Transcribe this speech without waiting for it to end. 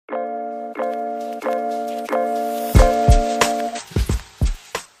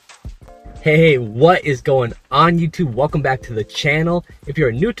Hey, what is going on YouTube? Welcome back to the channel. If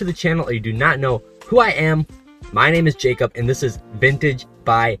you're new to the channel or you do not know who I am, my name is Jacob and this is Vintage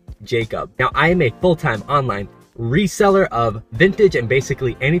by Jacob. Now, I am a full-time online reseller of vintage and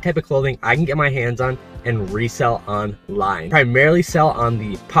basically any type of clothing I can get my hands on and resell online. Primarily sell on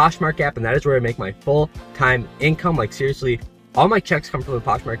the Poshmark app, and that is where I make my full-time income. Like seriously, all my checks come from the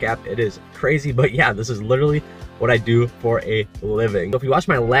Poshmark app. It is crazy, but yeah, this is literally what I do for a living. So if you watched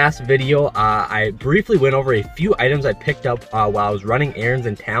my last video, I briefly went over a few items I picked up while I was running errands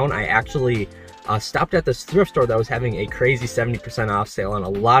in town. I actually stopped at this thrift store that was having a crazy 70% off sale on a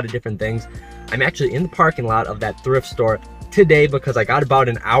lot of different things. I'm actually in the parking lot of that thrift store today because I got about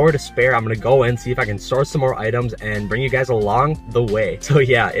an hour to spare. I'm gonna go in, see if I can source some more items and bring you guys along the way. So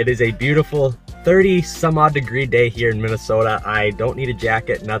yeah, it is a beautiful 30 some odd degree day here in Minnesota. I don't need a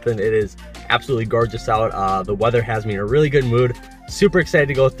jacket, nothing. It is absolutely gorgeous out. The weather has me in a really good mood. Super excited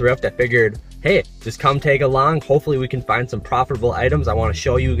to go thrift. I figured, hey, just come take along. Hopefully we can find some profitable items. I want to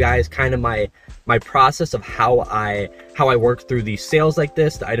show you guys kind of my process of how I work through these sales like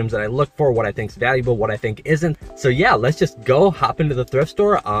this, the items that I look for, what I think is valuable, what I think isn't. So yeah, let's just go hop into the thrift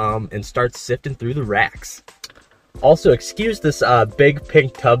store and start sifting through the racks. Also, excuse this big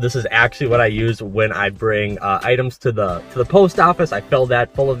pink tub. This is actually what I use when I bring items to the post office. I fill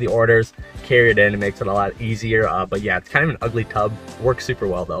that full of the orders, carry it in. It makes it a lot easier. But yeah, it's kind of an ugly tub. Works super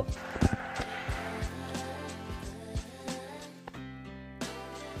well though.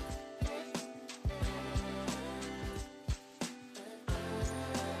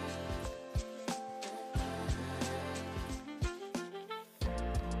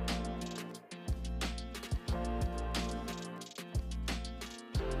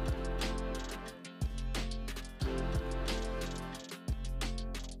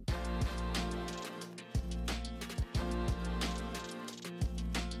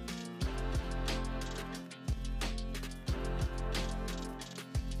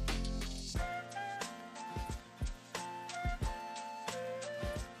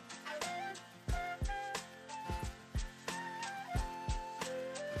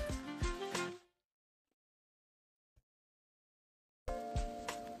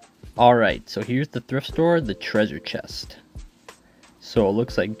 Alright, so here's the thrift store, the treasure chest. So it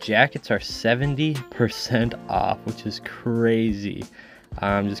looks like jackets are 70% off, which is crazy.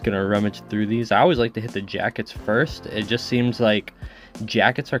 I'm just gonna rummage through these. I always like to hit the jackets first. It just seems like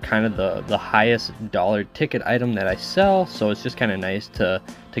jackets are kind of the highest dollar ticket item that I sell, so it's just kind of nice to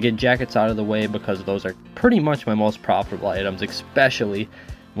get jackets out of the way because those are pretty much my most profitable items, especially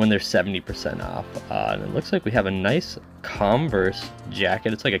when they're 70% off. And it looks like we have a nice Converse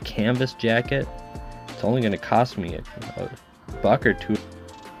jacket. It's like a canvas jacket. It's only going to cost me a buck or two.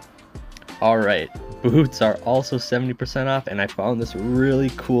 Alright, boots are also 70% off, and I found this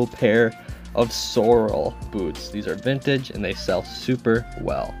really cool pair of sorrel boots. These are vintage and they sell super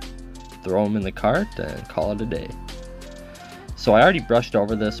well. Throw them in the cart and call it a day. So I already brushed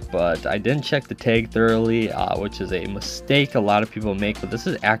over this, but I didn't check the tag thoroughly, which is a mistake a lot of people make, but this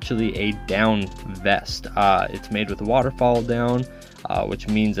is actually a down vest. It's made with a waterfall down, which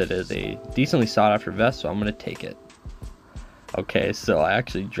means it is a decently sought after vest, so I'm going to take it. Okay, so I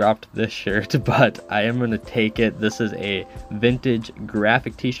actually dropped this shirt, but I am going to take it. This is a vintage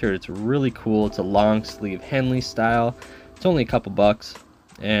graphic t-shirt. It's really cool. It's a long sleeve Henley style. It's only a couple bucks,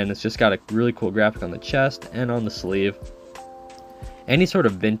 and it's just got a really cool graphic on the chest and on the sleeve. Any sort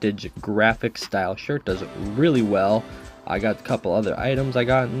of vintage graphic style shirt does really well. I got a couple other items I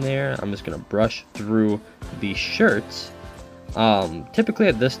got in there. I'm just gonna brush through the shirts. Typically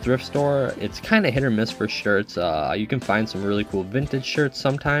at this thrift store, it's kind of hit or miss for shirts. You can find some really cool vintage shirts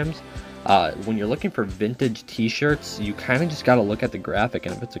sometimes. When you're looking for vintage t-shirts, you kind of just got to look at the graphic,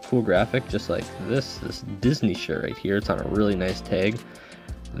 and if it's a cool graphic, just like this Disney shirt right here, it's on a really nice tag.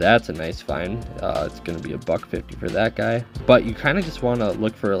 That's a nice find. It's gonna be $1.50 for that guy. But you kind of just want to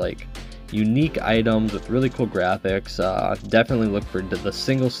look for like unique items with really cool graphics. Definitely look for the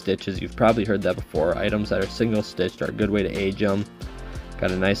single stitches. You've probably heard that before. Items that are single stitched are a good way to age them.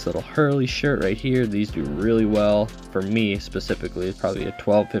 Got a nice little Hurley shirt right here. These do really well for me specifically. It's probably a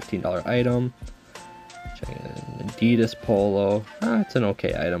 $12-15 item. An Adidas polo. It's an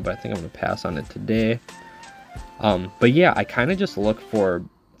okay item, but I think I'm gonna pass on it today. But yeah, I kind of just look for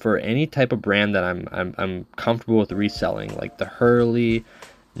any type of brand that I'm comfortable with reselling, like the Hurley,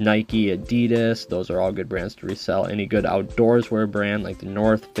 Nike, Adidas. Those are all good brands to resell. Any good outdoors wear brand like the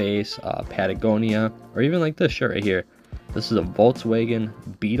North Face, Patagonia, or even like this shirt right here. This is a Volkswagen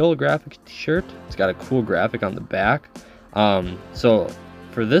Beetle graphic shirt. It's got a cool graphic on the back. So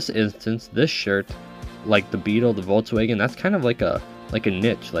for this instance, this shirt, like the Beetle, the Volkswagen, that's kind of like a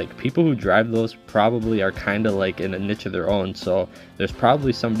niche. Like people who drive those probably are kind of like in a niche of their own. So there's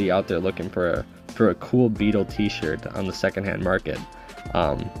probably somebody out there looking for a cool Beetle t-shirt on the secondhand market.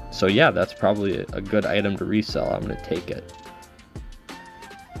 So yeah, that's probably a good item to resell. I'm gonna take it.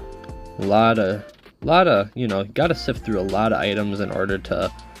 A lot of, you know, gotta sift through a lot of items in order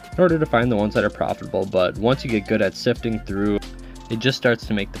to find the ones that are profitable. But once you get good at sifting through, it just starts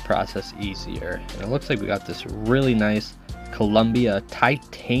to make the process easier. And it looks like we got this really nice Columbia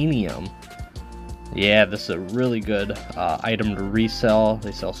titanium. Yeah, this is a really good item to resell.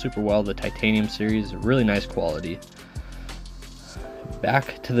 They sell super well. The titanium series, really nice quality.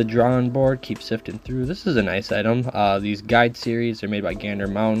 Back to the drawing board, keep sifting through. This is a nice item. These guide series are made by Gander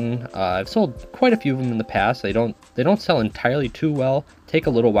Mountain. I've sold quite a few of them in the past. They don't sell entirely too well. Take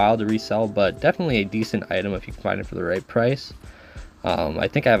a little while to resell, but definitely a decent item if you can find it for the right price. I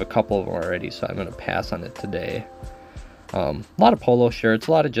think I have a couple of them already, so I'm gonna pass on it today. A lot of polo shirts,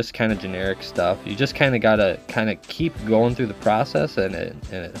 a lot of just kind of generic stuff. You just kind of gotta keep going through the process, and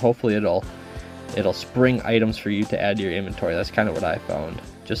hopefully it'll spring items for you to add to your inventory. That's kind of what I found.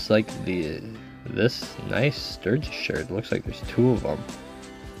 Just like this nice Sturgis shirt. Looks like there's two of them.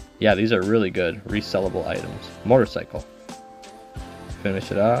 Yeah, these are really good resellable items. Motorcycle.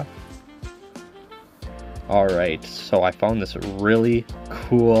 Finish it off. Alright, so I found this really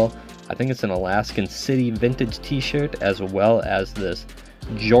cool, I think it's an Alaskan City vintage t-shirt, as well as this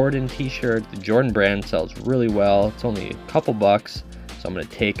Jordan t-shirt. The Jordan brand sells really well. It's only a couple bucks. So I'm going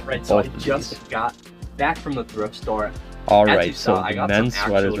to take both of these. So I just got back from the thrift store. Alright, so the men's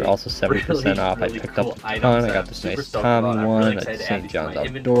sweaters are also 70% off. I picked up a ton. I got this nice Tommy one, a St. John's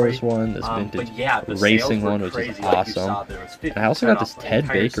Outdoors one, this vintage racing one, which is awesome. And I also got this Ted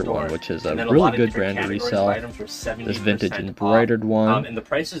Baker one, which is a really good brand to resell. This vintage embroidered one,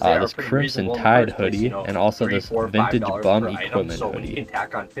 this Crimson Tide hoodie, and also this vintage bum equipment hoodie. You can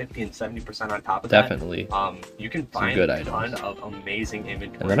tack on 50 and 70% on top of that. Definitely. You can find a ton of amazing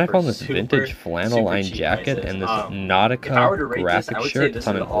inventory. And then I found this vintage flannel line jacket and this Nautica graphic shirt. It's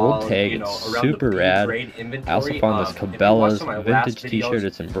on an old tag. It's super rad. I also found this Cabela's vintage t-shirt.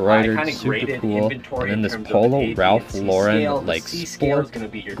 It's embroidered, super cool. And then this polo Ralph Lauren like sport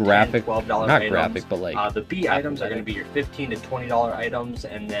graphic, not graphic, but like the B items are going to be your $15 to $20 items,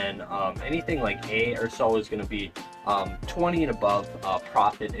 and then anything like A or so is going to be 20 and above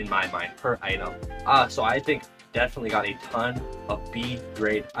profit in my mind per item. So I think definitely got a ton of B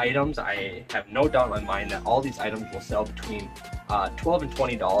grade items. I have no doubt in my mind that all these items will sell between $12 and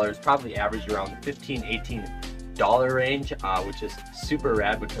 $20, probably average around the $15, $18 range, which is super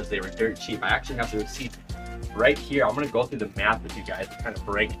rad because they were dirt cheap. I actually have the receipt right here. I'm going to go through the math with you guys to kind of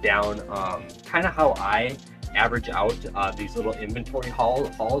break down kind of how I average out these little inventory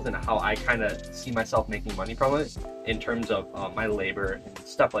hauls and how I kind of see myself making money from it in terms of my labor and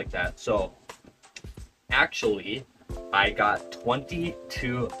stuff like that. So actually, I got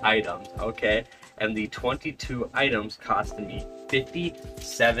 22 items, okay? And the 22 items costed me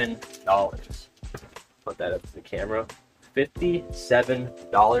 $57. Put that up to the camera.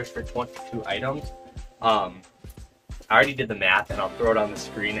 $57 for 22 items. I already did the math, and I'll throw it on the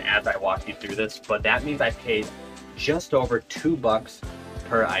screen as I walk you through this, but that means I paid just over $2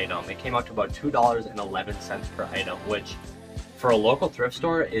 per item. It came out to about $2.11 per item, which for a local thrift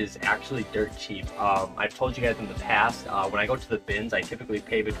store is actually dirt cheap. I've told you guys in the past, when I go to the bins, I typically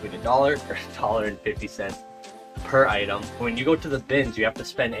pay between $1 or $1.50 per item. When you go to the bins, you have to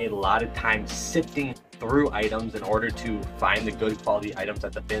spend a lot of time sifting through items in order to find the good quality items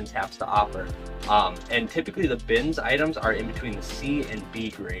that the bins have to offer. And typically the bins items are in between the C and B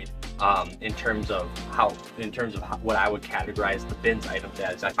grade. In terms of what I would categorize the bins items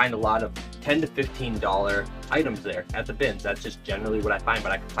as. I find a lot of $10 to $15 items there at the bins. That's just generally what I find,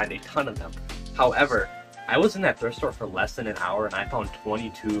 but I can find a ton of them. However, I was in that thrift store for less than an hour and I found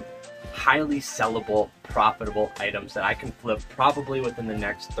 22 highly sellable, profitable items that I can flip probably within the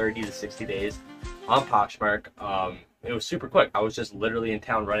next 30 to 60 days on Poshmark. It was super quick. I was just literally in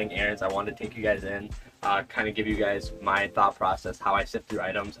town running errands. I wanted to take you guys in, kind of give you guys my thought process, how I sift through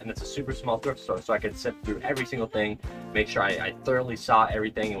items. And it's a super small thrift store, so I could sift through every single thing, make sure I thoroughly saw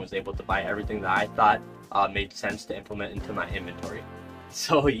everything and was able to buy everything that I thought made sense to implement into my inventory.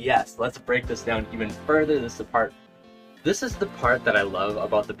 So yes, let's break this down even further. This is the part that I love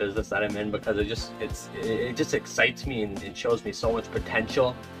about the business that I'm in, because it just excites me and shows me so much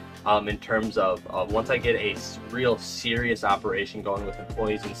potential. In terms of once I get a real serious operation going with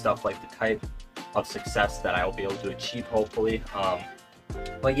employees and stuff, like the type of success that I will be able to achieve, hopefully.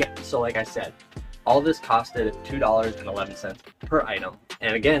 But yeah, so like I said, All this costed $2.11 per item.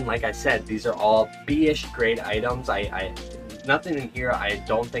 And again, like I said, these are all B-ish grade items. Nothing in here I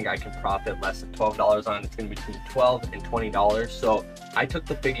don't think I can profit less than $12 on. It's gonna be between $12 and $20. So I took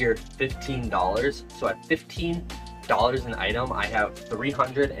the figure $15. So at $15 an item, I have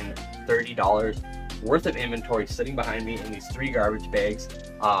 $330 worth of inventory sitting behind me in these 3 garbage bags,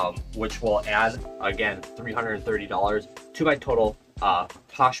 which will add, again, $330 to my total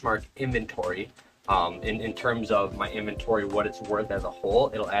Poshmark inventory. In terms of my inventory, what it's worth as a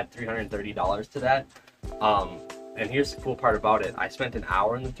whole, it'll add $330 to that. And here's the cool part about it. I spent an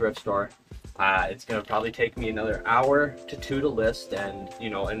hour in the thrift store. It's gonna probably take me another hour to 2 to list, and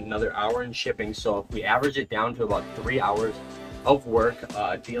another hour in shipping. So if we average it down to about 3 hours of work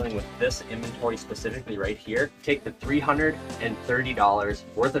dealing with this inventory specifically right here, take the $330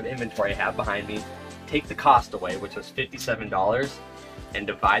 worth of inventory I have behind me, take the cost away, which was $57, and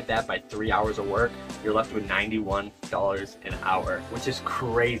divide that by 3 hours of work, you're left with $91 an hour, which is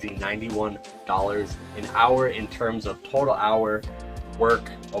crazy. $91 an hour in terms of total hour work,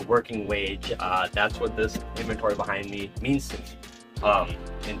 a working wage. That's what this inventory behind me means to me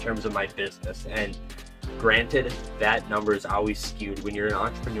in terms of my business. And granted, that number is always skewed. When you're an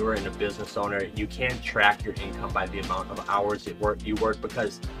entrepreneur and a business owner, you can't track your income by the amount of hours you work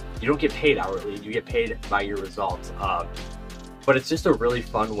because you don't get paid hourly, you get paid by your results. But it's just a really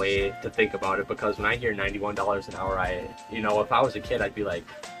fun way to think about it, because when I hear $91 an hour, if I was a kid, I'd be like,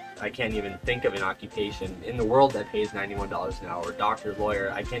 I can't even think of an occupation in the world that pays $91 an hour. Doctor,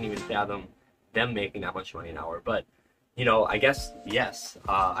 lawyer, I can't even fathom them making that much money an hour. But I guess, yes,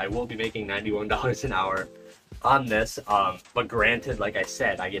 I will be making $91 an hour on this. But granted, like I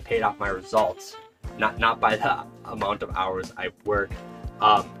said, I get paid off my results, not by the amount of hours I work.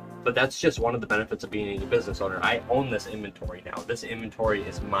 But that's just one of the benefits of being a business owner. I own this inventory now. This inventory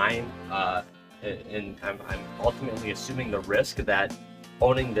is mine, and I'm ultimately assuming the risk that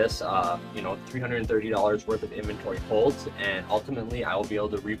owning this, $330 worth of inventory holds, and ultimately I will be able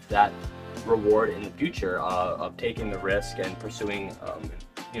to reap that reward in the future of taking the risk and pursuing,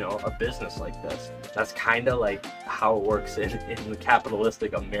 a business like this. That's kind of like how it works in the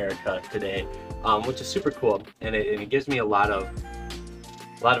capitalistic America today, which is super cool, and it gives me a lot of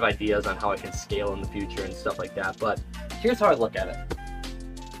ideas on how I can scale in the future and stuff like that. But here's how I look at it.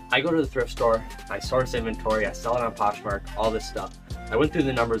 I go to the thrift store, I source inventory, I sell it on Poshmark, all this stuff. I went through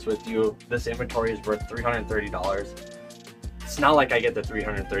the numbers with you. This inventory is worth $330. It's not like I get the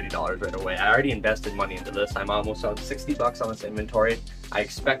 $330 right away. I already invested money into this. I'm almost out $60 on this inventory. I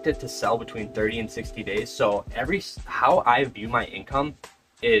expect it to sell between 30 and 60 days. So how I view my income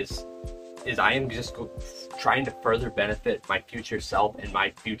is I am just trying to further benefit my future self and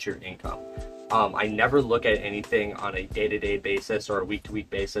my future income. I never look at anything on a day-to-day basis or a week-to-week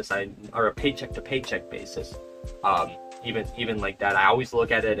basis, or a paycheck-to-paycheck basis. Even like that, I always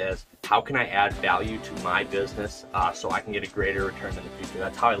look at it as, how can I add value to my business so I can get a greater return in the future?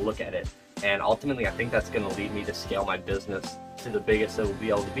 That's how I look at it. And ultimately, I think that's going to lead me to scale my business to the biggest it will be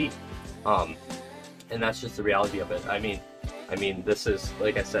able to be. And that's just the reality of it. I mean, this is,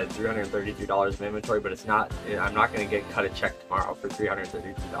 like I said, $333 of inventory, but it's not, I'm not going to get cut a check tomorrow for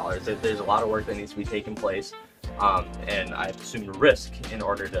 $333. There's a lot of work that needs to be taking place, and I've assumed risk in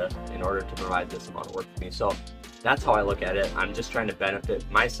order to provide this amount of work for me. So that's how I look at it. I'm just trying to benefit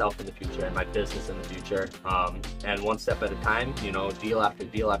myself in the future and my business in the future, and one step at a time, deal after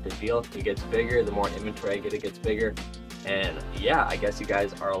deal after deal. It gets bigger. The more inventory I get, it gets bigger. And yeah, I guess you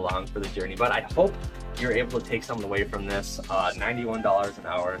guys are along for the journey, but I hope you're able to take something away from this. $91 an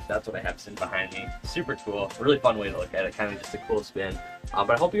hour, that's what I have sitting behind me. Super cool, really fun way to look at it, kind of just a cool spin.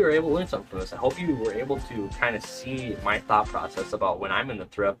 But I hope you were able to learn something from this. I hope you were able to kind of see my thought process about when I'm in the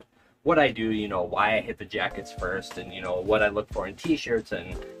thrift, what I do, why I hit the jackets first, and what I look for in t-shirts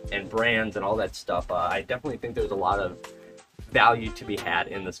and brands and all that stuff. I definitely think there's a lot of value to be had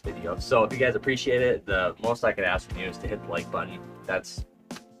in this video. So if you guys appreciate it, the most I could ask from you is to hit the like button. That's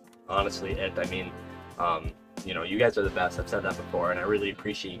honestly it. I mean, you guys are the best. I've said that before, and I really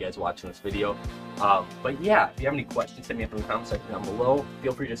appreciate you guys watching this video. But yeah, if you have any questions, hit me up in the comment section down below.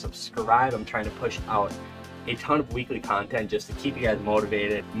 Feel free to subscribe. I'm trying to push out a ton of weekly content just to keep you guys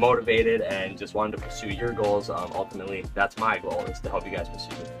motivated, and just wanted to pursue your goals. Ultimately, that's my goal, is to help you guys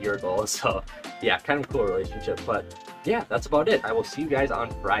pursue your goals. So yeah, kind of a cool relationship. But yeah, that's about it. I will see you guys on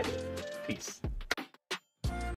Friday. Peace.